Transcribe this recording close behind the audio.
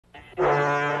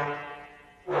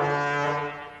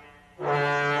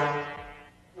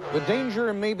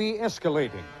danger may be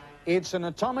escalating. It's an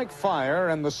atomic fire,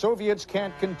 and the Soviets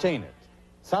can't contain it.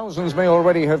 Thousands may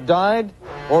already have died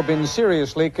or been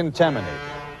seriously contaminated.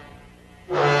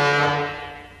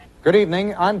 Good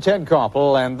evening, I'm Ted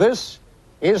Koppel, and this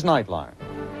is Nightline.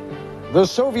 The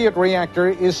Soviet reactor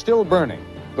is still burning.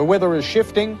 The weather is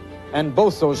shifting, and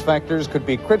both those factors could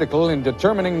be critical in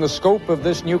determining the scope of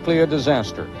this nuclear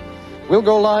disaster. We'll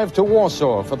go live to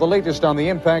Warsaw for the latest on the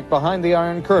impact behind the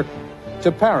Iron Curtain,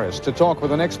 to Paris to talk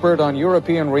with an expert on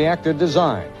European reactor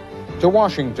design, to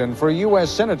Washington for a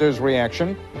U.S. Senator's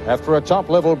reaction after a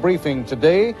top-level briefing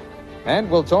today, and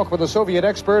we'll talk with a Soviet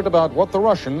expert about what the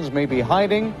Russians may be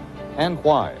hiding and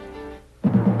why.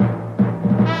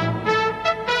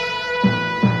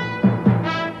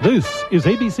 This is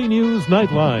ABC News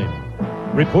Nightline.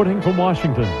 Reporting from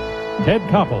Washington, Ted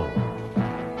Koppel.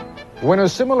 When a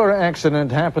similar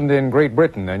accident happened in Great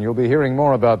Britain, and you'll be hearing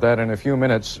more about that in a few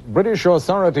minutes, British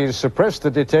authorities suppressed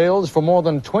the details for more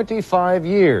than 25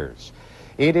 years.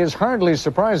 It is hardly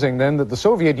surprising, then, that the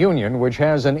Soviet Union, which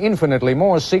has an infinitely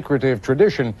more secretive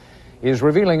tradition, is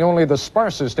revealing only the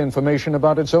sparsest information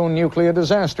about its own nuclear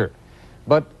disaster.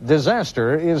 But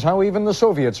disaster is how even the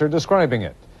Soviets are describing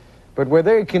it. But where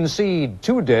they concede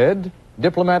 2 dead,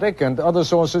 diplomatic and other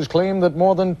sources claim that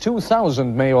more than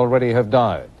 2,000 may already have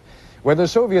died. Where the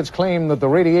Soviets claim that the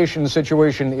radiation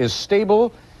situation is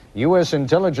stable, U.S.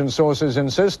 intelligence sources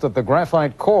insist that the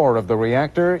graphite core of the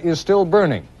reactor is still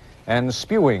burning and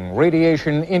spewing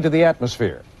radiation into the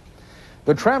atmosphere.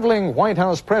 The traveling White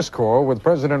House press corps with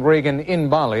President Reagan in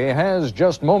Bali has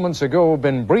just moments ago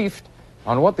been briefed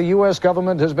on what the U.S.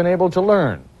 government has been able to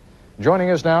learn. Joining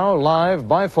us now live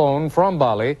by phone from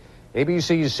Bali,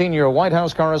 ABC's senior White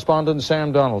House correspondent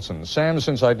Sam Donaldson. Sam,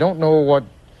 since I don't know what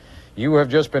you have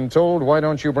just been told, why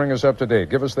don't you bring us up to date?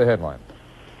 Give us the headline.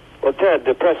 Well, Ted,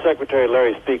 the Press Secretary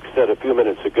Larry Speaks said a few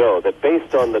minutes ago that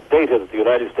based on the data that the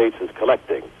United States is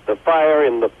collecting, the fire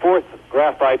in the 4th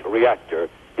graphite reactor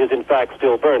is in fact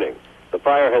still burning. The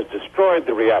fire has destroyed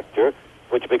the reactor,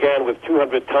 which began with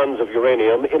 200 tons of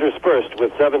uranium interspersed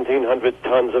with 1,700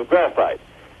 tons of graphite.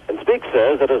 And Speaks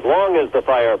says that as long as the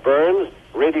fire burns,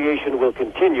 radiation will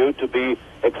continue to be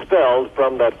expelled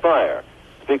from that fire.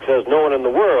 Speaks says no one in the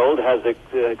world has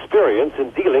experience in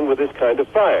dealing with this kind of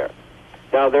fire.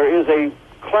 Now, there is a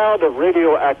cloud of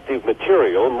radioactive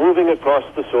material moving across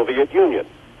the Soviet Union.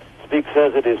 Speaks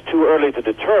says it is too early to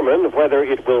determine whether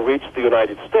it will reach the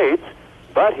United States,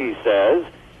 but he says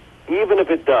even if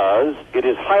it does, it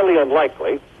is highly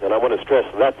unlikely, and I want to stress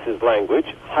that's his language,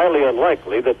 highly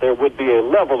unlikely that there would be a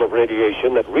level of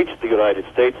radiation that reached the United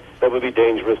States that would be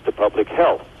dangerous to public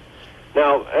health.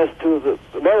 Now, as to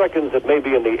the Americans that may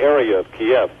be in the area of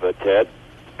Kiev, Ted,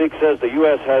 Speaks says the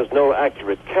U.S. has no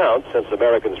accurate count, since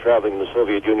Americans traveling in the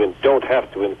Soviet Union don't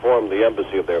have to inform the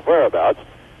embassy of their whereabouts,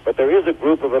 but there is a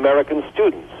group of American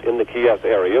students in the Kiev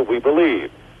area, we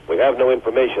believe. We have no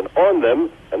information on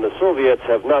them, and the Soviets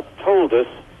have not told us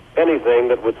anything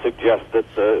that would suggest that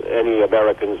any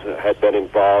Americans had been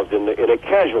involved in a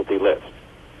casualty list.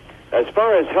 As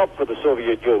far as help for the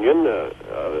Soviet Union,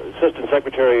 Assistant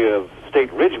Secretary of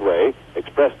State Ridgway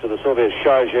expressed to the Soviet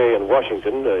charge in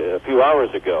Washington a few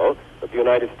hours ago that the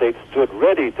United States stood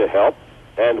ready to help,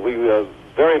 and we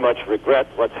very much regret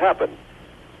what's happened.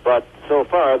 But so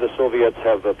far, the Soviets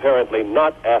have apparently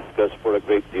not asked us for a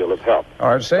great deal of help.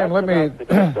 All right, Sam, let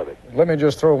me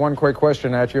just throw one quick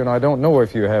question at you, and I don't know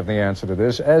if you have the answer to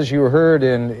this. As you heard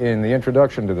in the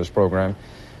introduction to this program,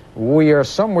 we are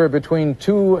somewhere between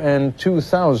 2 and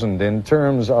 2,000 in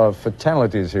terms of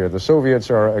fatalities here. The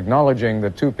Soviets are acknowledging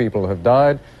that 2 people have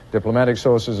died. Diplomatic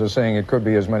sources are saying it could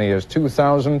be as many as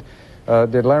 2,000.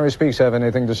 Did Larry Speaks have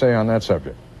anything to say on that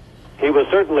subject? He was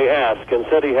certainly asked and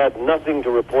said he had nothing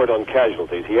to report on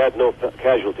casualties. He had no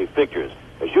casualty figures.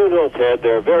 As you know, Ted,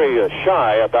 they're very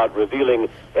shy about revealing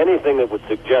anything that would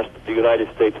suggest that the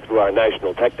United States, through our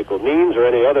national technical means or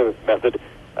any other method,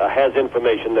 has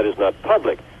information that is not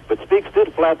public. But Speaks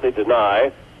did flatly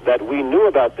deny that we knew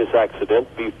about this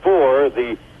accident before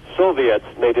the Soviets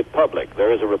made it public.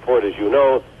 There is a report, as you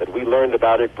know, that we learned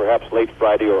about it perhaps late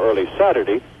Friday or early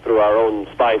Saturday through our own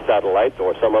spy satellite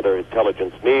or some other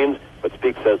intelligence means, but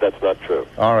Speaks says that's not true.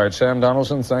 All right, Sam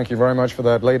Donaldson, thank you very much for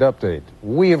that late update.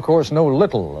 We, of course, know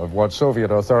little of what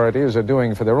Soviet authorities are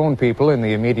doing for their own people in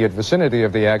the immediate vicinity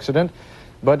of the accident,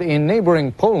 but in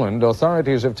neighboring Poland,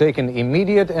 authorities have taken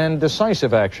immediate and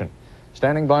decisive action.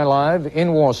 Standing by live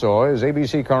in Warsaw is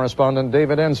ABC correspondent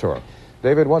David Ensor.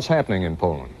 David, what's happening in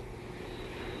Poland?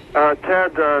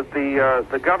 Ted,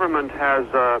 the government has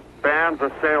banned the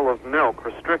sale of milk,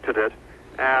 restricted it,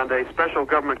 and a special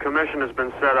government commission has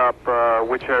been set up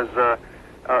which has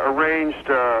arranged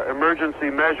emergency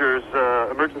measures,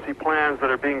 emergency plans that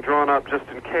are being drawn up just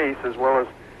in case, as well as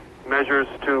measures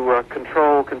to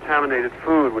control contaminated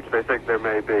food, which they think there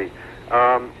may be.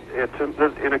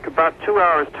 In about 2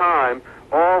 hours' time,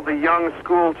 all the young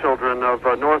school children of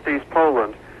northeast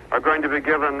Poland are going to be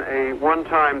given a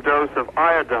one-time dose of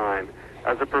iodine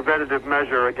as a preventative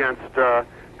measure against the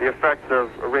effects of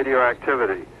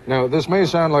radioactivity. Now, this may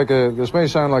sound like a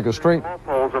strange. All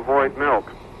Poles avoid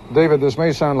milk. David, this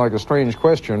may sound like a strange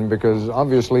question because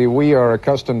obviously we are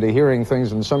accustomed to hearing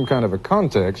things in some kind of a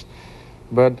context,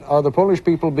 but are the Polish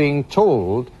people being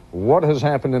told what has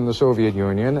happened in the Soviet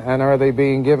Union, and are they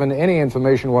being given any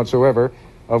information whatsoever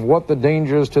of what the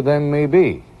dangers to them may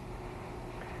be?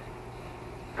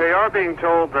 They are being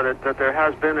told that there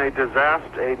has been a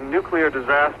nuclear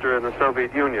disaster in the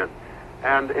Soviet Union,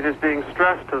 and it is being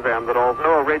stressed to them that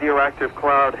although a radioactive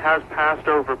cloud has passed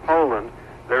over Poland,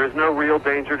 there is no real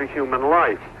danger to human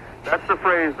life. That's the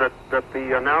phrase that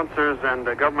the announcers and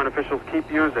the government officials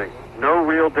keep using. No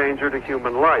real danger to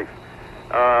human life.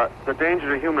 The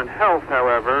danger to human health,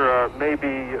 however, may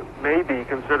be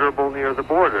considerable near the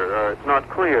border. It's not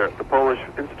clear. The Polish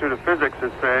Institute of Physics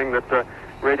is saying that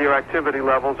radioactivity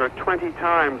levels are 20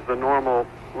 times the normal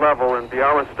level in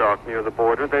Białystok near the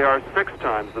border. They are 6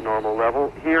 times the normal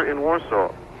level here in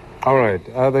Warsaw. All right.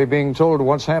 Are they being told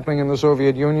what's happening in the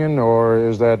Soviet Union, or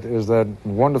is that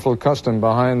wonderful custom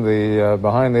behind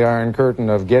the Iron Curtain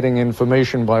of getting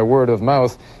information by word of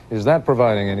mouth? Is that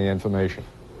providing any information?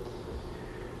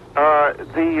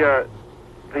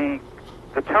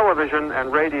 The television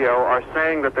and radio are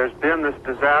saying that there's been this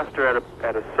disaster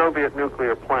at a Soviet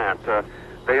nuclear plant.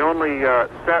 They only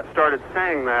started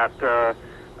saying that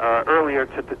earlier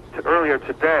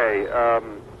today.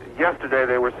 Yesterday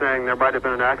they were saying there might have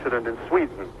been an accident in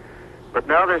Sweden, but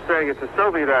now they're saying it's a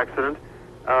Soviet accident.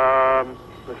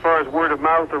 As far as word of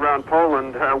mouth around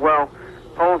Poland,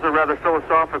 Poles are rather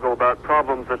philosophical about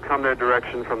problems that come their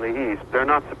direction from the east. They're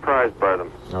not surprised by them.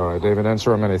 All right, David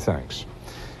Ensor, many thanks.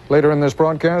 Later in this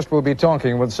broadcast, we'll be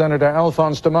talking with Senator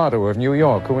Alphonse D'Amato of New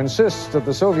York, who insists that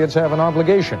the Soviets have an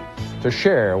obligation to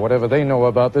share whatever they know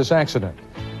about this accident.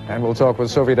 And we'll talk with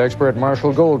Soviet expert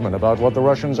Marshall Goldman about what the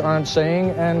Russians aren't saying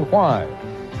and why.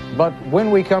 But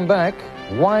when we come back,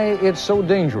 why it's so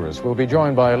dangerous. We'll be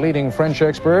joined by a leading French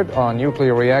expert on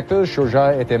nuclear reactors,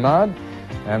 Shoja Etemad,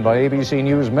 and by ABC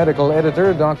News medical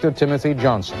editor, Dr. Timothy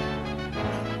Johnson.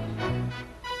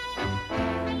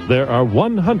 There are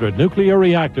 100 nuclear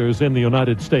reactors in the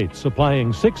United States,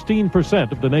 supplying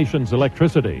 16% of the nation's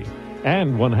electricity.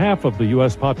 And 1/2 of the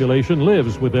U.S. population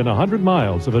lives within 100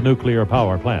 miles of a nuclear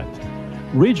power plant.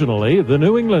 Regionally, the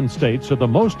New England states are the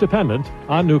most dependent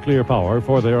on nuclear power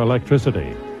for their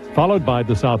electricity, followed by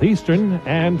the southeastern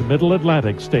and middle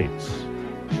Atlantic states.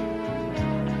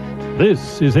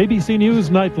 This is ABC News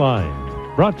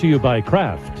Nightline, brought to you by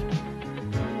Kraft.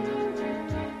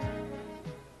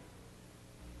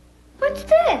 What's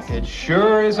this? It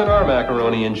sure isn't our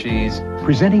macaroni and cheese.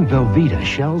 Presenting Velveeta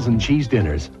shells and cheese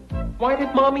dinners. Why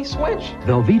did Mommy switch?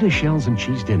 Velveeta shells and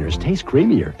cheese dinners taste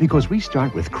creamier because we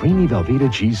start with creamy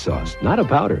Velveeta cheese sauce, not a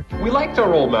powder. We liked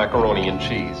our old macaroni and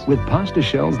cheese. With pasta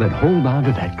shells that hold on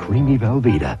to that creamy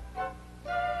Velveeta.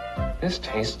 This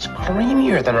tastes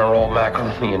creamier than our old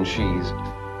macaroni and cheese.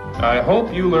 I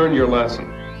hope you learned your lesson.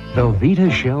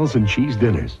 Velveeta shells and cheese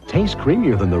dinners taste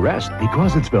creamier than the rest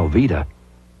because it's Velveeta.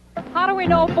 How do we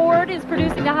know Ford is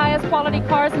producing the highest quality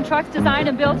cars and trucks designed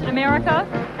and built in America?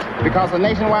 Because a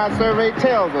nationwide survey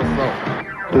tells us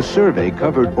so. The survey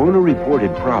covered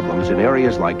owner-reported problems in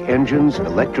areas like engines,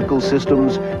 electrical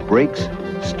systems, brakes,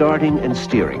 starting and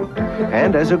steering.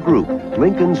 And as a group,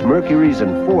 Lincoln's, Mercurys,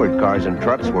 and Ford cars and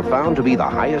trucks were found to be the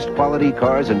highest quality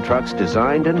cars and trucks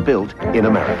designed and built in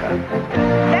America.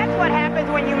 That's what happens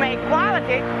when you make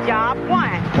quality job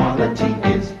one. Quality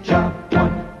is job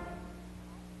one.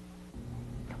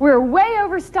 We're way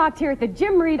overstocked here at the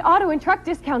Jim Reed Auto and Truck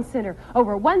Discount Center.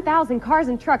 Over 1,000 cars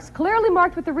and trucks clearly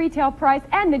marked with the retail price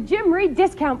and the Jim Reed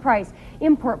discount price.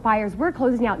 Import buyers, we're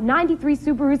closing out 93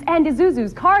 Subarus and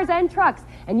Isuzus, cars and trucks,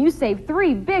 and you save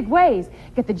 3 big ways.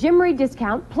 Get the Jim Reed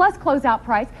discount plus closeout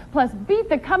price, plus beat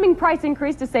the coming price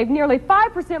increase to save nearly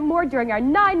 5% more during our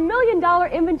 $9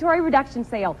 million inventory reduction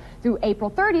sale through April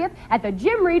 30th at the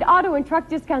Jim Reed Auto and Truck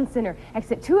Discount Center,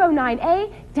 exit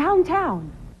 209A,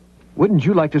 downtown. Wouldn't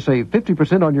you like to save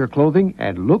 50% on your clothing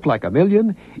and look like $1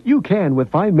 million? You can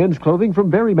with fine men's clothing from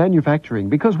Berry Manufacturing,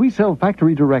 because we sell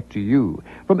factory direct to you.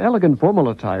 From elegant formal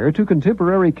attire to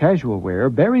contemporary casual wear,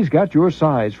 Berry's got your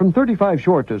size from 35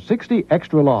 short to 60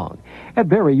 extra long. At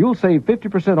Berry, you'll save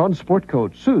 50% on sport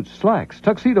coats, suits, slacks,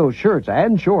 tuxedos, shirts,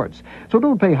 and shorts. So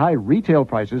don't pay high retail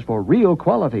prices for real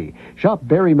quality. Shop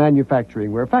Berry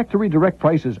Manufacturing, where factory direct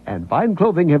prices and fine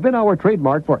clothing have been our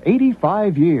trademark for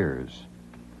 85 years.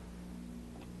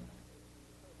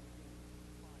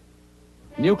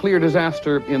 Nuclear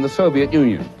disaster in the Soviet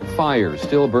Union. Fires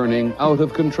still burning out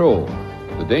of control.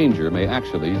 The danger may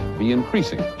actually be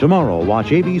increasing. Tomorrow, watch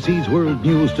ABC's World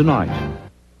News Tonight.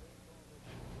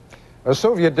 A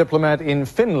Soviet diplomat in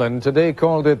Finland today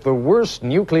called it the worst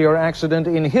nuclear accident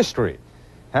in history.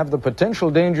 Have the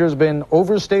potential dangers been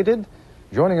overstated?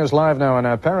 Joining us live now in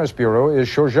our Paris bureau is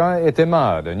Shoja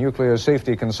Etemad, a nuclear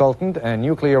safety consultant and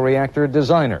nuclear reactor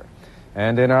designer.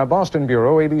 And in our Boston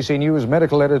bureau, ABC News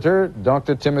medical editor,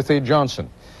 Dr. Timothy Johnson.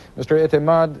 Mr.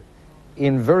 Etemad,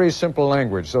 in very simple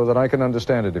language, so that I can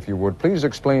understand it, if you would, please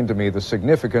explain to me the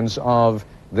significance of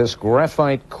this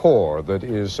graphite core that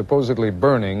is supposedly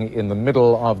burning in the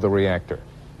middle of the reactor.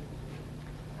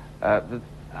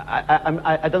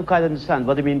 I don't quite understand.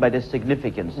 What do you mean by the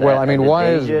significance? Well, I mean,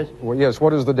 why is... Well, yes,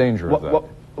 what is the danger of that?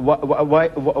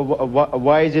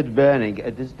 Why is it burning?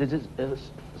 This is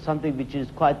something which is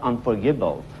quite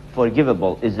unforgivable.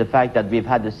 Forgivable is the fact that we've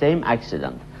had the same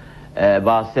accident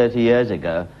about 30 years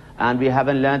ago, and we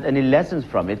haven't learned any lessons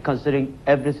from it, considering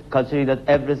that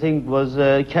everything was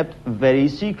kept very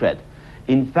secret.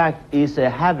 In fact, it's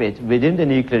a habit within the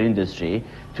nuclear industry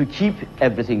to keep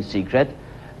everything secret,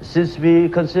 since we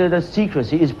consider that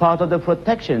secrecy is part of the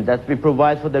protection that we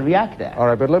provide for the reactor. All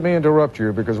right, but let me interrupt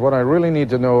you, because what I really need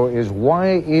to know is,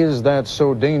 why is that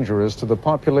so dangerous to the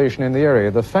population in the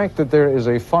area? The fact that there is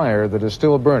a fire that is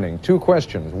still burning. Two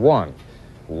questions. One,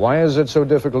 why is it so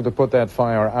difficult to put that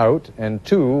fire out? And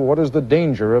two, what is the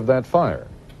danger of that fire?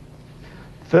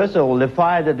 First of all, the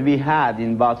fire that we had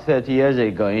in about 30 years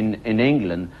ago in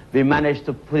England, we managed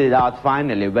to put it out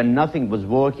finally when nothing was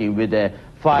working with the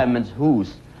fireman's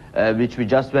hose, which we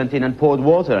just went in and poured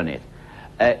water on it.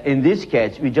 In this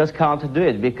case, we just can't do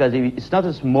it, because it's not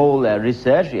a small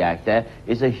research reactor,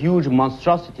 it's a huge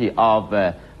monstrosity of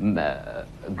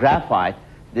graphite,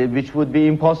 which would be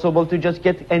impossible to just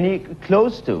get any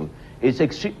close to.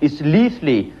 It's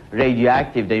lethally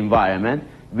radioactive, the environment.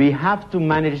 We have to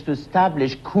manage to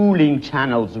establish cooling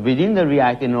channels within the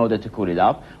reactor in order to cool it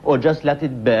up, or just let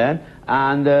it burn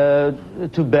and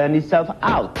to burn itself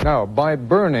out. Now, by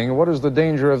burning, what is the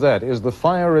danger of that? Is the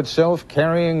fire itself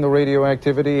carrying the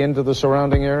radioactivity into the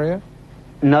surrounding area?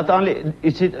 Not only,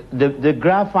 the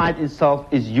graphite itself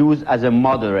is used as a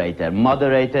moderator.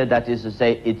 Moderator, that is to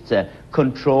say, it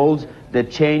controls the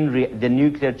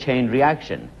nuclear chain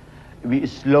reaction. We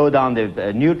slow down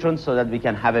the neutrons so that we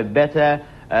can have a better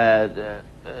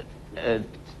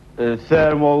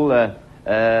thermal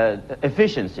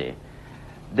efficiency.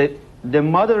 The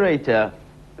moderator,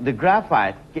 the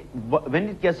graphite, when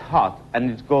it gets hot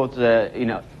and it goes,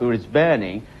 it's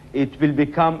burning, it will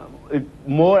become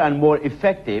more and more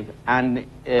effective and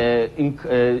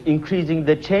increasing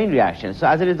the chain reaction. So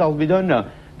as a result, we don't know.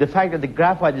 The fact that the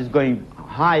graphite is going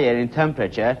higher in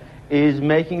temperature is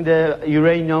making the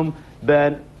uranium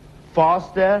burn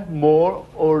faster, more,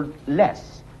 or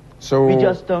less. So we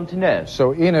just don't know.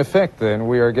 So in effect, then,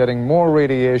 we are getting more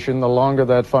radiation the longer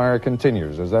that fire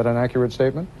continues. Is that an accurate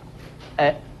statement?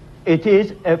 It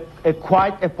is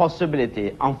quite a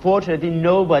possibility. Unfortunately,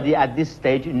 nobody at this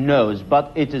stage knows,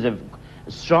 but it is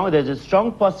there's a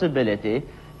strong possibility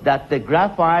that the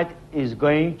graphite is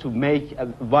going to make,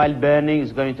 while burning,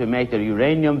 is going to make the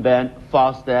uranium burn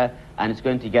faster, and it's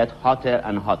going to get hotter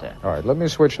and hotter. All right, let me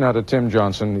switch now to Tim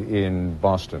Johnson in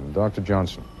Boston. Dr.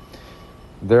 Johnson,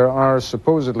 there are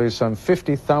supposedly some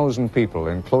 50,000 people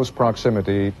in close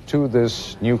proximity to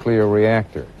this nuclear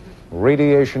reactor.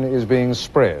 Radiation is being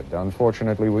spread.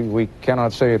 Unfortunately, we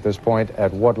cannot say at this point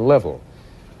at what level.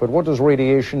 But what does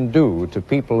radiation do to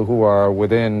people who are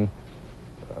within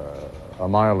a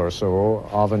mile or so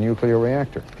of a nuclear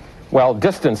reactor? Well,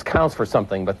 distance counts for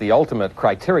something, but the ultimate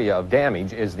criteria of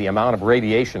damage is the amount of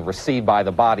radiation received by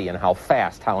the body and how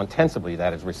fast, how intensively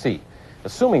that is received.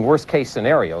 Assuming worst-case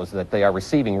scenarios that they are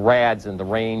receiving rads in the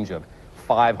range of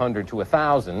 500 to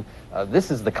 1,000,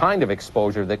 this is the kind of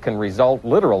exposure that can result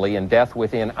literally in death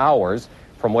within hours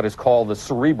from what is called the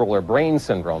cerebral or brain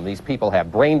syndrome. These people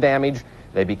have brain damage,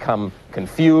 they become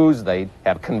confused, they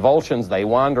have convulsions, they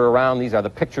wander around. These are the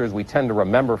pictures we tend to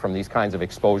remember from these kinds of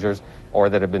exposures, or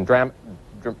that have been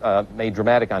made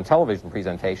dramatic on television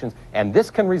presentations, and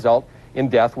this can result in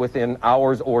death within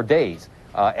hours or days.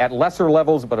 At lesser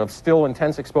levels, but of still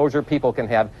intense exposure, people can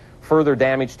have further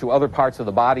damage to other parts of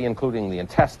the body, including the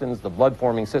intestines, the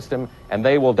blood-forming system, and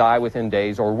they will die within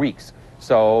days or weeks.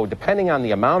 So depending on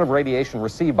the amount of radiation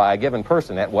received by a given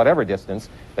person at whatever distance,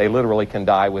 they literally can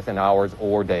die within hours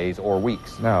or days or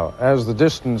weeks. Now, as the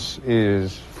distance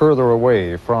is further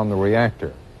away from the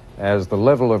reactor, as the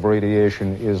level of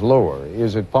radiation is lower,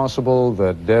 is it possible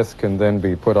that death can then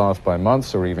be put off by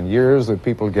months or even years, that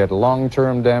people get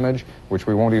long-term damage, which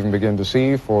we won't even begin to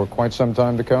see for quite some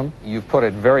time to come? You've put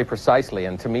it very precisely,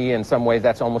 and to me, in some ways,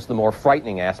 that's almost the more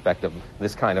frightening aspect of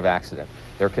this kind of accident.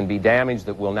 There can be damage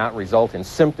that will not result in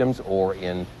symptoms or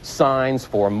in signs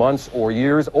for months or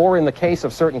years, or in the case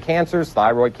of certain cancers,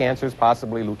 thyroid cancers,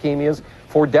 possibly leukemias,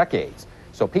 for decades.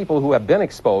 So people who have been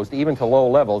exposed, even to low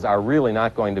levels, are really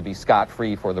not going to be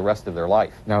scot-free for the rest of their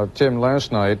life. Now, Tim,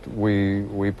 last night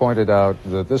we pointed out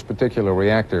that this particular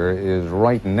reactor is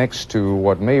right next to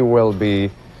what may well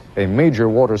be a major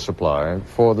water supply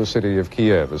for the city of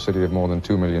Kiev, a city of more than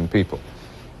 2 million people.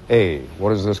 A,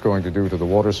 what is this going to do to the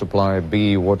water supply?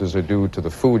 B, what does it do to the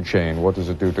food chain? What does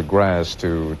it do to grass,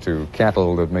 to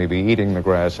cattle that may be eating the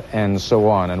grass, and so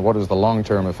on? And what is the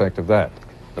long-term effect of that?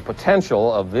 The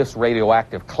potential of this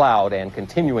radioactive cloud and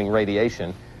continuing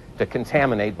radiation to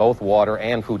contaminate both water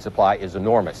and food supply is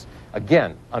enormous.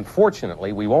 Again,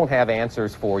 unfortunately, we won't have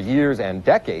answers for years and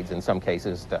decades in some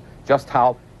cases to just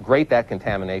how great that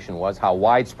contamination was, how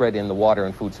widespread in the water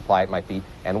and food supply it might be,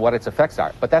 and what its effects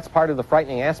are. But that's part of the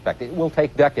frightening aspect. It will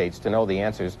take decades to know the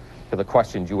answers to the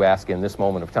questions you ask in this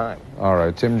moment of time. All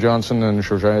right, Tim Johnson and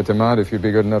Shoshaya Temad, if you'd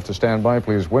be good enough to stand by,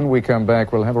 please. When we come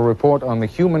back, we'll have a report on the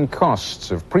human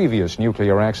costs of previous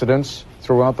nuclear accidents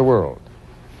throughout the world.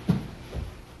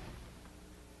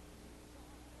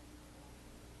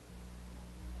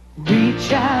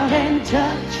 Reach out and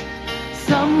touch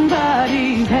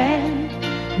somebody's hand.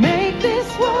 Make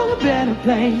this world a better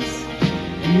place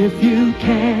if you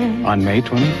can. On May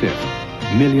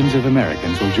 25th, millions of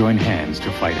Americans will join hands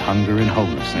to fight hunger and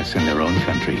homelessness in their own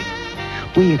country.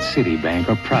 We at Citibank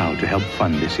are proud to help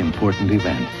fund this important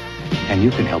event. And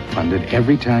you can help fund it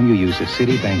every time you use a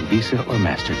Citibank Visa or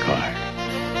MasterCard.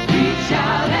 Reach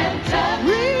out and touch.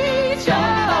 Reach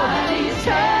somebody's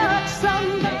hand.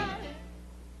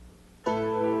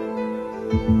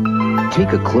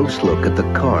 Take a close look at the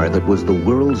car that was the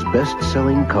world's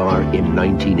best-selling car in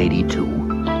 1982,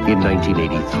 in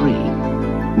 1983,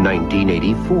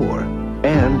 1984,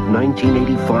 and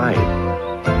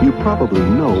 1985. You probably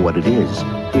know what it is.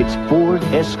 It's Ford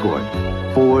Escort.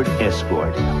 Ford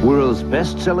Escort, world's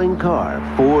best-selling car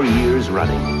 4 years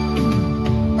running.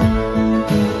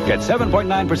 Get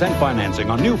 7.9%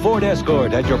 financing on new Ford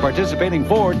Escort at your participating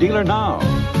Ford dealer now.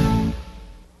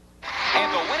 And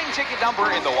the winning ticket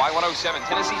number in the Y107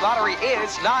 Tennessee Lottery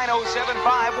is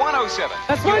 9075107.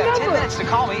 That's you my have number. 10 minutes to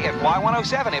call me at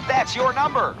Y107 if that's your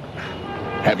number.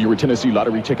 Have your Tennessee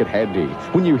Lottery ticket handy.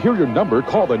 When you hear your number,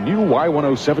 call the new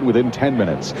Y107 within 10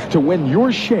 minutes to win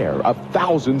your share of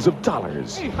thousands of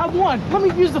dollars. Hey, I won. Let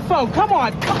me use the phone. Come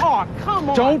on.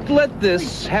 Don't let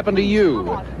this happen to you.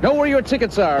 Know where your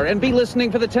tickets are and be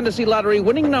listening for the Tennessee Lottery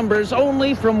winning numbers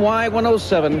only from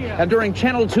Y107 and during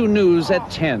Channel 2 News at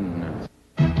 10.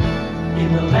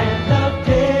 In the land of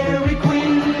Dairy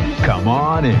Queen. Come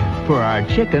on in for our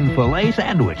chicken filet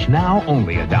sandwich, now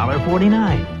only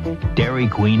 $1.49. Dairy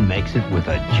Queen makes it with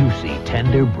a juicy,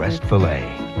 tender breast filet.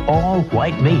 All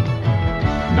white meat.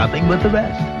 Nothing but the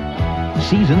best.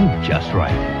 Seasoned just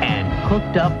right and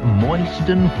cooked up moist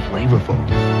and flavorful.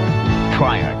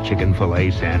 Try our chicken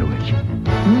filet sandwich.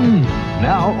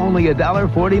 Now only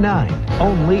 $1.49.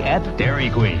 Only at Dairy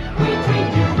Queen. We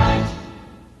treat you right.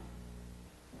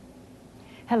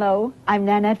 Hello, I'm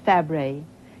Nanette Fabre.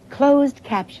 Closed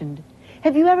captioned.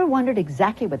 Have you ever wondered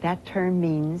exactly what that term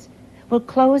means? Well,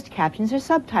 closed captions are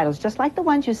subtitles, just like the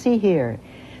ones you see here.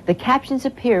 The captions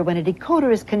appear when a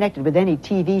decoder is connected with any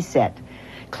TV set.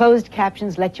 Closed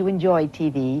captions let you enjoy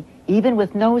TV, even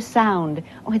with no sound.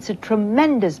 Oh, it's a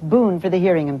tremendous boon for the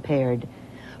hearing impaired.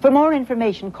 For more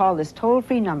information, call this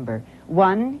toll-free number,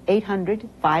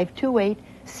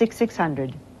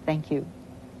 1-800-528-6600. Thank you.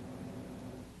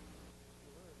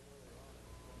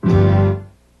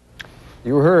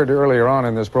 You heard earlier on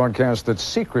in this broadcast that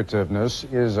secretiveness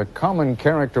is a common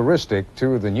characteristic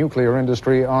to the nuclear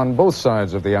industry on both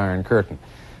sides of the Iron Curtain.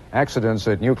 Accidents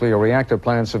at nuclear reactor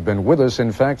plants have been with us,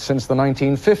 in fact, since the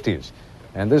 1950s.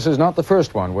 And this is not the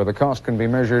first one where the cost can be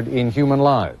measured in human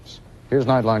lives. Here's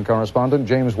Nightline correspondent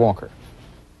James Walker.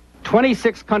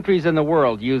 26 countries in the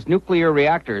world use nuclear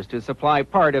reactors to supply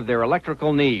part of their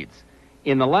electrical needs.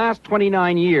 In the last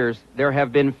 29 years, there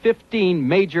have been 15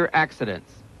 major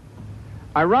accidents.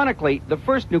 Ironically, the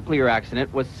first nuclear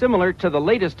accident was similar to the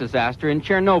latest disaster in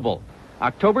Chernobyl,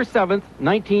 October 7th,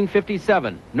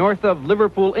 1957, north of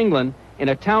Liverpool, England, in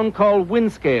a town called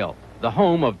Windscale, the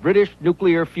home of British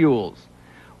nuclear fuels.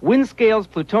 Windscale's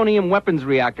plutonium weapons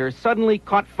reactor suddenly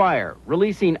caught fire,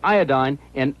 releasing iodine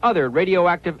and other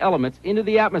radioactive elements into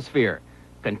the atmosphere,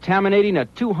 contaminating a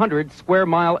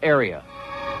 200-square-mile area.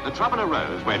 The trouble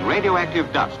arose when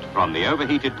radioactive dust from the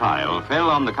overheated pile fell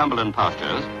on the Cumberland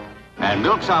pastures, and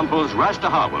milk samples rushed to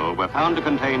Harwell were found to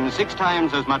contain 6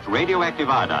 times as much radioactive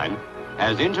iodine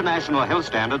as international health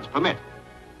standards permit.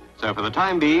 So for the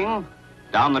time being,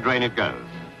 down the drain it goes.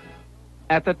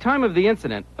 At the time of the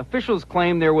incident, officials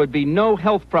claimed there would be no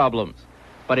health problems.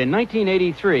 But in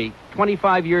 1983,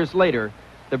 25 years later,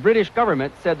 the British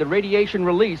government said the radiation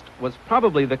released was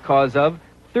probably the cause of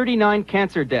 39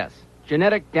 cancer deaths,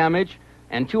 genetic damage,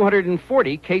 and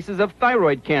 240 cases of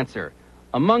thyroid cancer,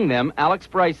 among them Alex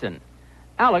Bryson.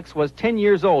 Alex was 10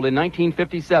 years old in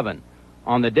 1957.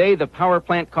 On the day the power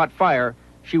plant caught fire,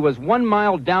 she was 1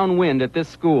 mile downwind at this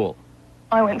school.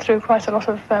 I went through quite a lot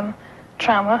of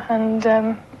trauma,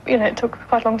 and it took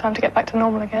quite a long time to get back to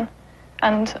normal again.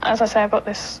 And as I say, I've got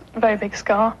this very big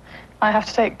scar. I have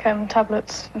to take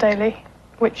tablets daily,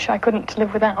 which I couldn't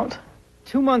live without.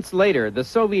 2 months later, the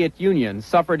Soviet Union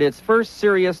suffered its first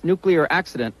serious nuclear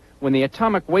accident when the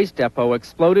atomic waste depot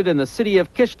exploded in the city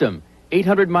of Kyshtym,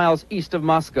 800 miles east of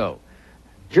Moscow.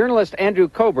 Journalist Andrew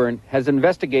Coburn has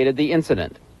investigated the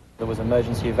incident. There was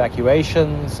emergency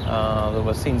evacuations, there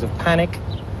were scenes of panic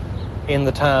in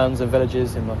the towns and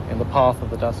villages in the path of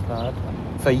the dust cloud.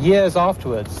 For years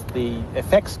afterwards, the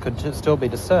effects could still be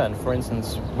discerned. For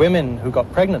instance, women who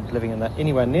got pregnant living in that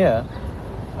anywhere near,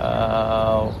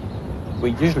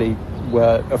 we usually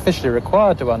were officially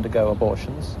required to undergo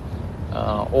abortions.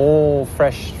 All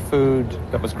fresh food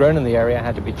that was grown in the area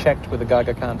had to be checked with a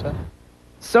Geiger counter.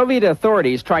 Soviet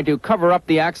authorities tried to cover up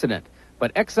the accident,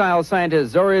 but exile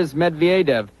scientist Zoriz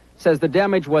Medvedev says the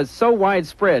damage was so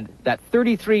widespread that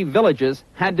 33 villages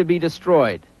had to be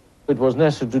destroyed. It was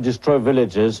necessary to destroy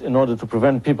villages in order to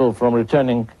prevent people from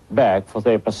returning back for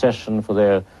their possession, for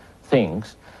their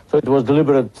things. So it was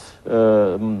deliberate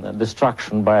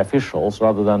destruction by officials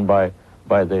rather than by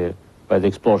the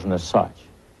explosion as such.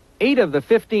 8 of the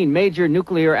 15 major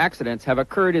nuclear accidents have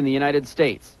occurred in the United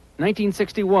States.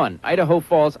 1961, Idaho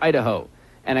Falls, Idaho.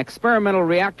 An experimental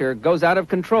reactor goes out of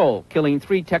control, killing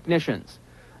 3 technicians.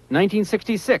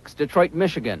 1966, Detroit,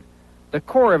 Michigan. The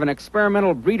core of an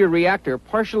experimental breeder reactor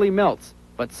partially melts,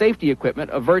 but safety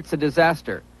equipment averts a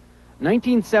disaster.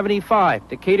 1975,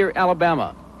 Decatur,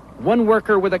 Alabama. 1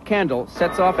 worker with a candle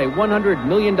sets off a $100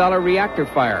 million reactor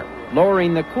fire,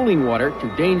 lowering the cooling water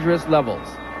to dangerous levels.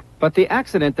 But the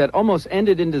accident that almost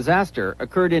ended in disaster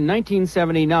occurred in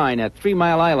 1979 at 3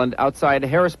 Mile Island outside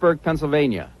Harrisburg,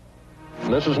 Pennsylvania.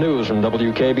 This is news from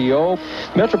WKBO.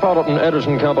 Metropolitan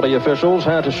Edison Company officials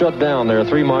had to shut down their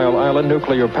 3 Mile Island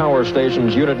nuclear power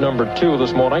station's unit number 2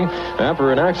 this morning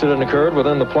after an accident occurred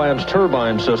within the plant's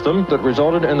turbine system that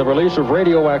resulted in the release of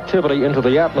radioactivity into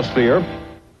the atmosphere.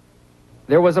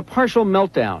 There was a partial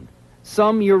meltdown.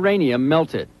 Some uranium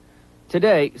melted.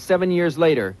 Today, 7 years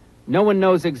later, no one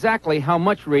knows exactly how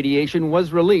much radiation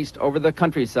was released over the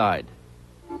countryside.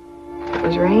 It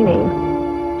was raining.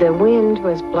 The wind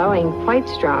was blowing quite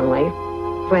strongly.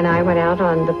 When I went out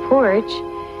on the porch,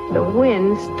 the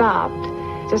wind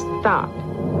stopped, just stopped.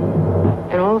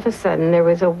 And all of a sudden, there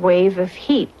was a wave of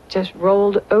heat just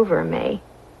rolled over me.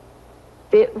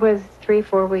 It was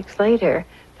 3-4 weeks later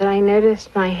that I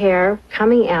noticed my hair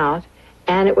coming out,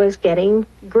 and it was getting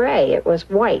gray. It was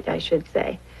white, I should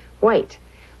say, white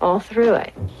all through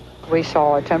it. We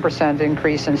saw a 10%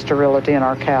 increase in sterility in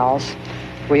our cows.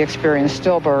 We experienced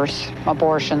stillbirths,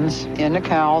 abortions in the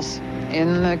cows,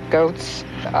 in the goats,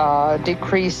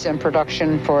 decrease in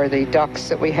production for the ducks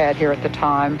that we had here at the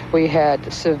time. We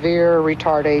had severe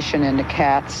retardation in the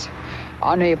cats,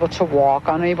 unable to walk,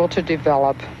 unable to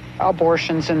develop,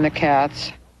 abortions in the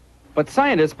cats. But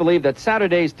scientists believe that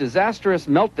Saturday's disastrous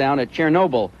meltdown at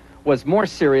Chernobyl was more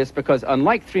serious because,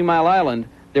 unlike 3 Mile Island,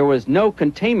 there was no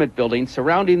containment building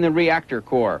surrounding the reactor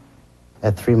core.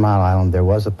 At 3 Mile Island, there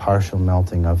was a partial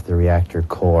melting of the reactor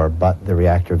core, but the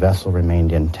reactor vessel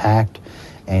remained intact,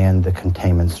 and the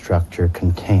containment structure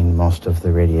contained most of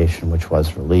the radiation which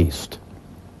was released.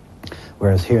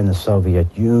 Whereas here in the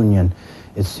Soviet Union,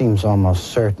 it seems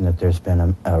almost certain that there's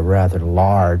been a rather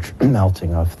large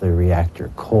melting of the reactor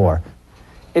core.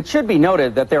 It should be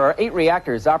noted that there are 8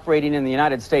 reactors operating in the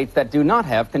United States that do not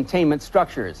have containment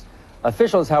structures.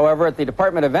 Officials, however, at the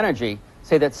Department of Energy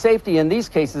say that safety in these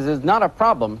cases is not a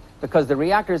problem because the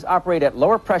reactors operate at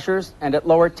lower pressures and at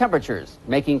lower temperatures,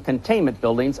 making containment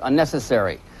buildings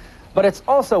unnecessary. But it's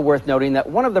also worth noting that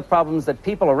one of the problems that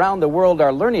people around the world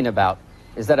are learning about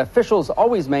is that officials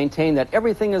always maintain that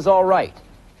everything is all right.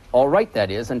 All right, that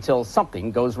is, until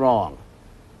something goes wrong.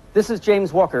 This is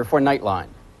James Walker for Nightline.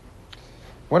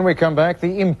 When we come back,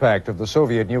 the impact of the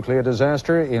Soviet nuclear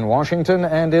disaster in Washington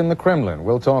and in the Kremlin.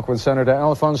 We'll talk with Senator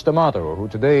Alphonse D'Amato, who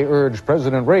today urged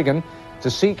President Reagan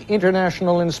to seek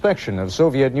international inspection of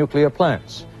Soviet nuclear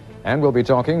plants. And we'll be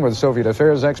talking with Soviet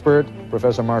affairs expert,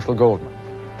 Professor Marshall Goldman.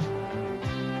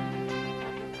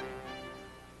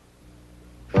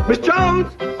 Miss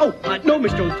Jones! Oh, no,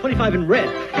 Miss Jones, 25 in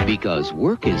red. Because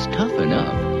work is tough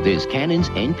enough, there's Canon's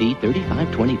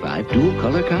NP3525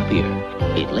 dual-color copier.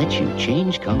 It lets you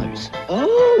change colors.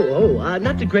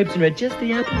 Not the grapes in red, just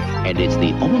the apples. And it's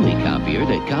the only copier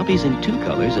that copies in two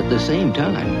colors at the same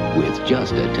time, with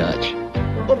just a touch.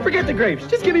 Oh, forget the grapes,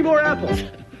 just give me more apples.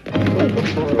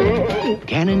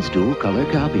 Canon's dual-color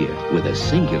copier, with a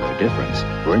singular difference.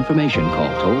 For information, call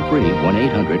toll-free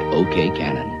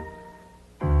 1-800-OK-CANON.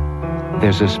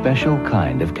 There's a special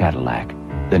kind of Cadillac,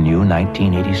 the new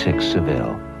 1986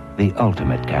 Seville, the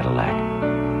ultimate Cadillac.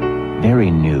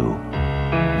 Very new,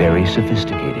 very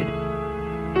sophisticated,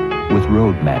 with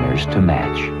road manners to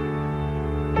match.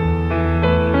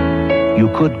 You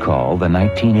could call the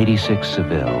 1986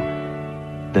 Seville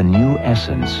the new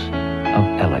essence of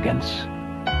elegance.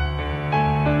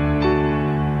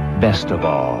 Best of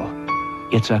all,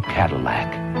 it's a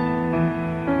Cadillac.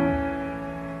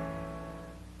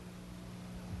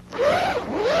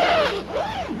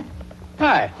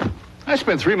 Hi. I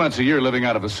spend 3 months a year living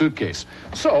out of a suitcase.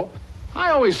 So, I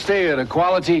always stay at a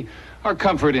Quality or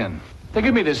Comfort Inn. They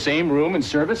give me the same room and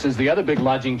service as the other big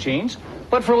lodging chains,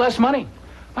 but for less money.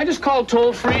 I just call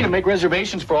toll-free to make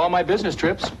reservations for all my business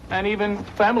trips and even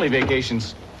family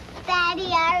vacations.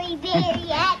 Daddy, are we there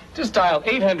yet? Just dial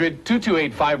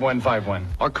 800-228-5151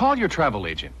 or call your travel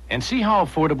agent and see how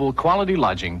affordable quality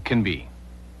lodging can be.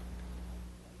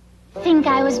 Think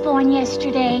I was born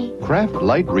yesterday. Kraft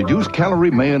Light Reduced Calorie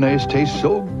Mayonnaise tastes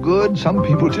so good, some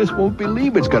people just won't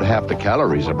believe it's got half the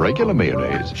calories of regular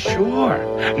mayonnaise. Sure.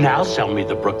 Now sell me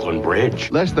the Brooklyn Bridge.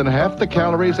 Less than half the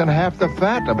calories and half the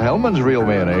fat of Hellman's Real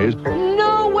Mayonnaise.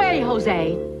 No way,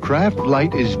 Jose. Kraft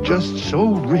Light is just so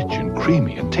rich and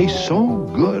creamy and tastes so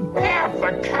good. Half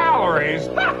the calories?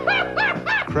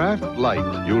 Kraft Light.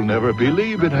 You'll never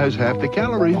believe it has half the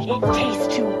calories. It tastes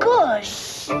too good.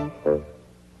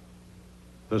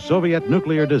 The Soviet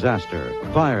nuclear disaster.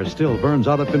 Fire still burns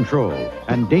out of control,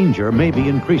 and danger may be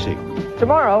increasing.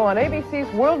 Tomorrow on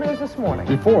ABC's World News This Morning.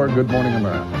 Before Good Morning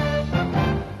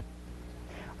America.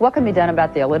 What can be done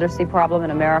about the illiteracy problem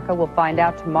in America? We'll find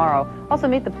out tomorrow. Also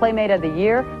meet the Playmate of the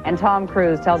Year, and Tom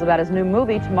Cruise tells about his new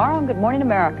movie tomorrow on Good Morning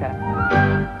America.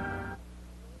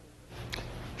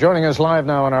 Joining us live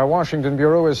now in our Washington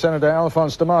Bureau is Senator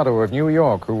Alphonse D'Amato of New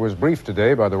York, who was briefed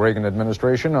today by the Reagan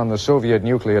administration on the Soviet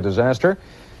nuclear disaster,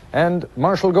 and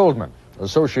Marshall Goldman,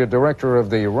 Associate Director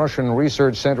of the Russian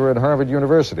Research Center at Harvard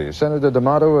University. Senator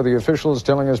D'Amato, are the officials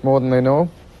telling us more than they know?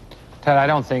 Ted, I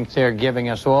don't think they're giving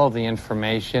us all the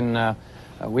information.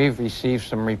 We've received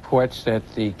some reports that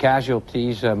the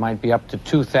casualties might be up to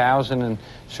 2,000 and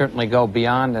certainly go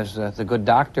beyond, as the good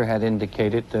doctor had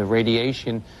indicated. The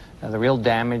radiation, the real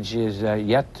damage is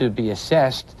yet to be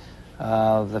assessed.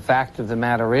 The fact of the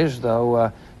matter is,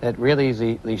 though, that really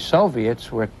the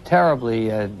Soviets were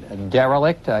terribly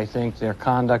derelict. I think their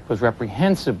conduct was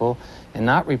reprehensible in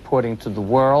not reporting to the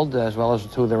world, as well as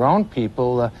to their own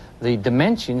people, the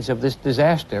dimensions of this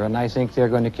disaster. And I think they're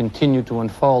going to continue to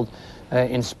unfold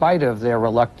in spite of their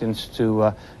reluctance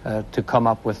to come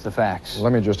up with the facts.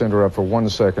 Let me just interrupt for 1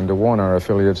 second to warn our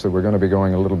affiliates that we're going to be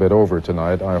going a little bit over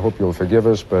tonight. I hope you'll forgive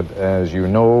us, but as you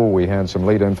know, we had some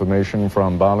late information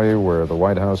from Bali where the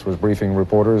White House was briefing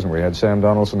reporters, and we had Sam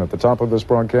Donaldson at the top of this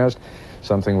broadcast,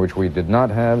 something which we did not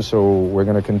have, so we're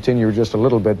going to continue just a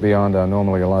little bit beyond our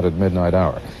normally allotted midnight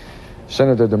hour.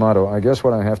 Senator D'Amato, I guess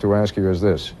what I have to ask you is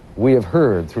this. We have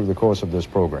heard through the course of this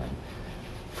program,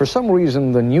 for some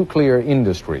reason, the nuclear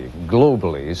industry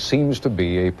globally seems to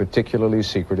be a particularly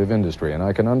secretive industry, and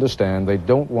I can understand they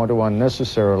don't want to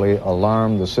unnecessarily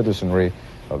alarm the citizenry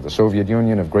of the Soviet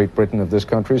Union, of Great Britain, of this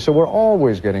country, so we're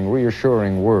always getting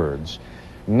reassuring words,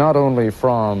 not only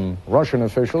from Russian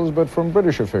officials, but from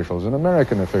British officials and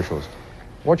American officials.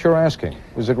 What you're asking,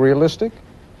 is it realistic?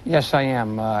 Yes, I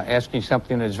am asking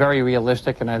something that's very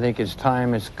realistic, and I think its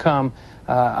time has come.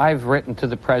 I've written to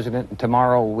the president, and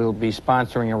tomorrow we'll be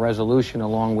sponsoring a resolution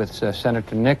along with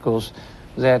Senator Nichols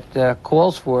that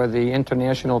calls for the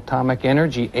International Atomic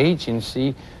Energy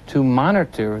Agency to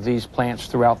monitor these plants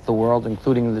throughout the world,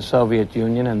 including the Soviet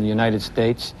Union and the United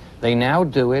States. They now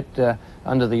do it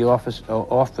under the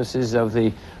offices of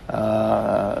the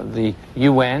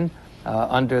UN,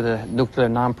 under the Nuclear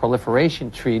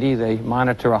Non-Proliferation Treaty. They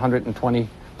monitor 120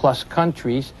 plus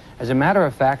countries. As a matter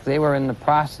of fact, they were in the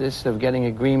process of getting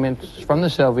agreements from the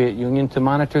Soviet Union to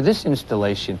monitor this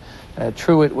installation.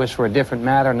 True, it was for a different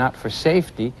matter, not for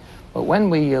safety, but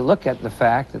when we look at the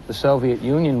fact that the Soviet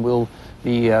Union will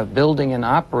be building and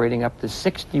operating up to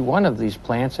 61 of these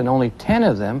plants, and only 10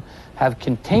 of them have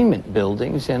containment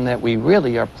buildings, and that we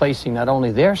really are placing not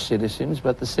only their citizens,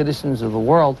 but the citizens of the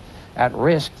world at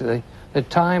risk, the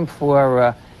time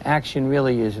for action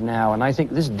really is now. And I think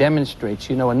this demonstrates,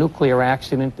 you know, a nuclear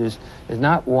accident is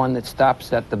not one that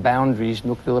stops at the boundaries.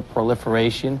 Nuclear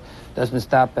proliferation doesn't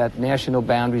stop at national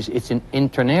boundaries. It's an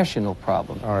international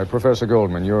problem. All right, Professor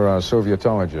Goldman, you're a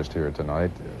Sovietologist here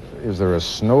tonight. Is there a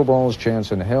snowball's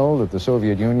chance in hell that the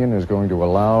Soviet Union is going to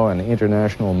allow an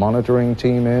international monitoring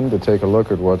team in to take a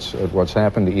look at what's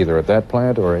happened either at that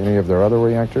plant or any of their other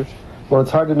reactors? Well, it's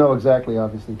hard to know exactly,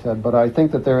 obviously, Ted, but I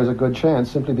think that there is a good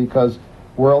chance simply because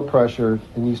world pressure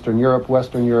in Eastern Europe,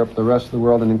 Western Europe, the rest of the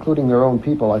world, and including their own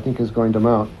people, I think is going to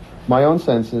mount. My own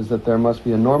sense is that there must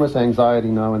be enormous anxiety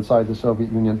now inside the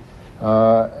Soviet Union.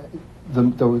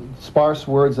 The sparse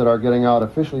words that are getting out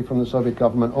officially from the Soviet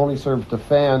government only serve to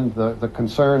fan the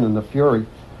concern and the fury,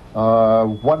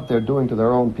 what they're doing to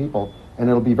their own people. And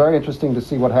it'll be very interesting to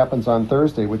see what happens on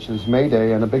Thursday, which is May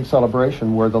Day, and a big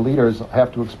celebration where the leaders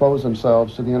have to expose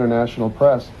themselves to the international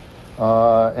press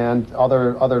and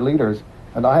other leaders.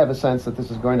 And I have a sense that this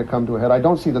is going to come to a head. I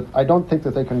don't think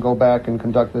that they can go back and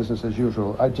conduct business as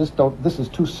usual. I just don't. This is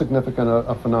too significant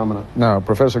a phenomenon. Now,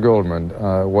 Professor Goldman,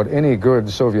 what any good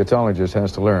Sovietologist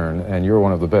has to learn, and you're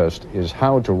one of the best, is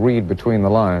how to read between the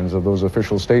lines of those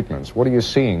official statements. What are you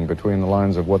seeing between the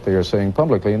lines of what they are saying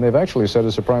publicly? And they've actually said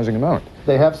a surprising amount.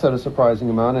 They have said a surprising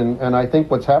amount, and I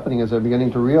think what's happening is they're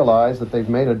beginning to realize that they've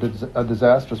made a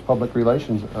disastrous public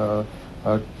relations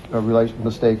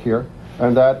mistake here.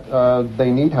 And that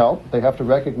they need help. They have to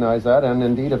recognize that, and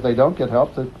indeed, if they don't get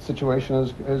help, the situation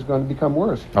is going to become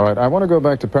worse. All right, I want to go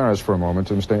back to Paris for a moment,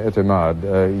 to Mr.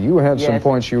 Etemad. You had some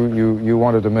points you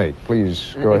wanted to make.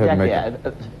 Please go ahead and make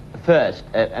them. First,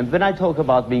 and when I talk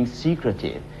about being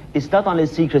secretive, it's not only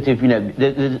secretive, you know,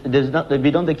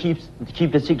 we don't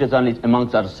keep the secrets only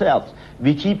amongst ourselves.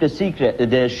 We keep the secret,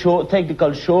 the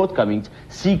technical shortcomings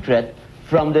secret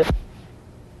from the...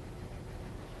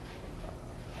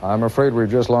 I'm afraid we've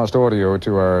just lost audio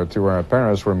to our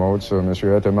Paris remote, so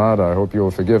Monsieur Etemad, I hope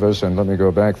you'll forgive us, and let me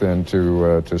go back then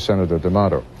to Senator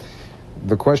D'Amato.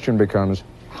 The question becomes,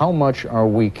 how much are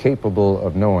we capable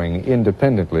of knowing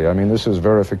independently? I mean, this is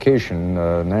verification,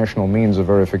 national means of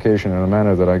verification in a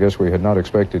manner that I guess we had not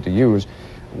expected to use.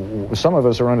 Some of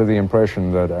us are under the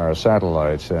impression that our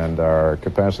satellites and our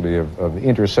capacity of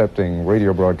intercepting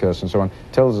radio broadcasts and so on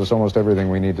tells us almost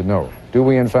everything we need to know. Do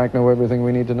we in fact know everything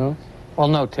we need to know? Well,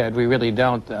 no, Ted, we really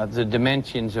don't. The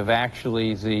dimensions of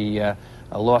actually the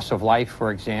loss of life,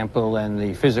 for example, and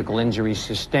the physical injuries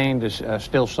sustained is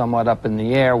still somewhat up in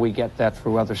the air. We get that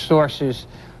through other sources,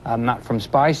 not from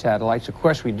spy satellites. Of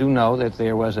course, we do know that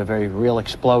there was a very real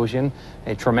explosion,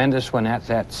 a tremendous one at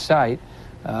that site.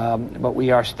 But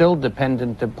we are still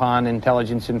dependent upon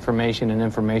intelligence information and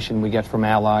information we get from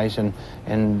allies,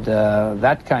 and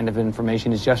that kind of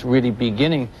information is just really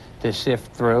beginning to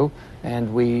sift through.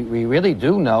 And we really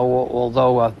do know,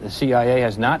 although the CIA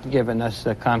has not given us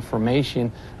a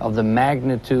confirmation of the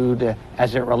magnitude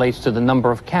as it relates to the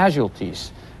number of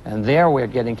casualties. And there we're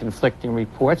getting conflicting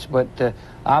reports, but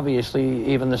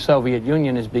obviously even the Soviet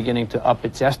Union is beginning to up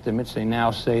its estimates. They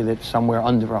now say that somewhere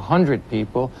under 100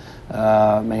 people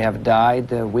may have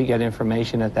died. We get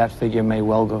information that figure may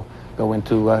well go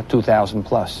into 2,000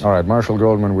 plus. All right, Marshal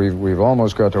Goldman, we've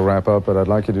almost got to wrap up, but I'd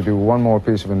like you to do one more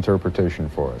piece of interpretation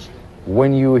for us.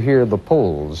 When you hear the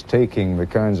Poles taking the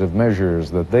kinds of measures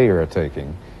that they are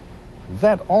taking,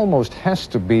 that almost has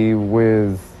to be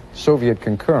with Soviet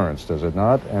concurrence, does it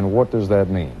not? And what does that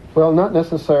mean? Well, not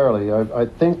necessarily. I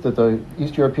think that the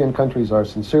East European countries are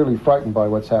sincerely frightened by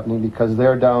what's happening because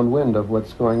they're downwind of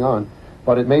what's going on.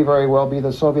 But it may very well be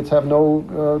the Soviets have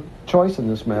no choice in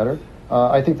this matter.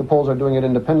 I think the polls are doing it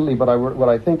independently, but what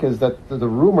I think is that the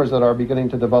rumors that are beginning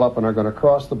to develop and are going to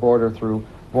cross the border through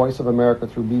Voice of America,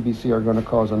 through BBC, are going to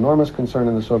cause enormous concern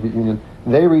in the Soviet Union.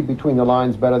 They read between the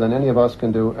lines better than any of us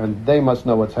can do, and they must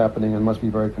know what's happening and must be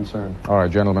very concerned. All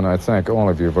right, gentlemen, I thank all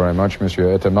of you very much.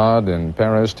 Monsieur Etemad in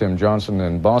Paris, Tim Johnson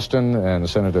in Boston, and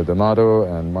Senator D'Amato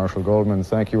and Marshall Goldman,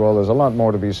 thank you all. There's a lot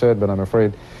more to be said, but I'm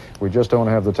afraid we just don't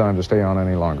have the time to stay on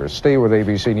any longer. Stay with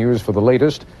ABC News for the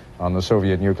latest on the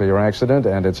Soviet nuclear accident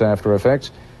and its after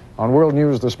effects, on World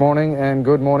News this morning and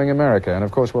Good Morning America. And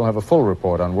of course, we'll have a full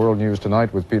report on World News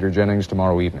Tonight with Peter Jennings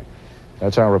tomorrow evening.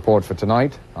 That's our report for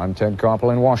tonight. I'm Ted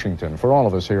Koppel in Washington. For all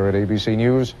of us here at ABC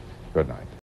News, good night.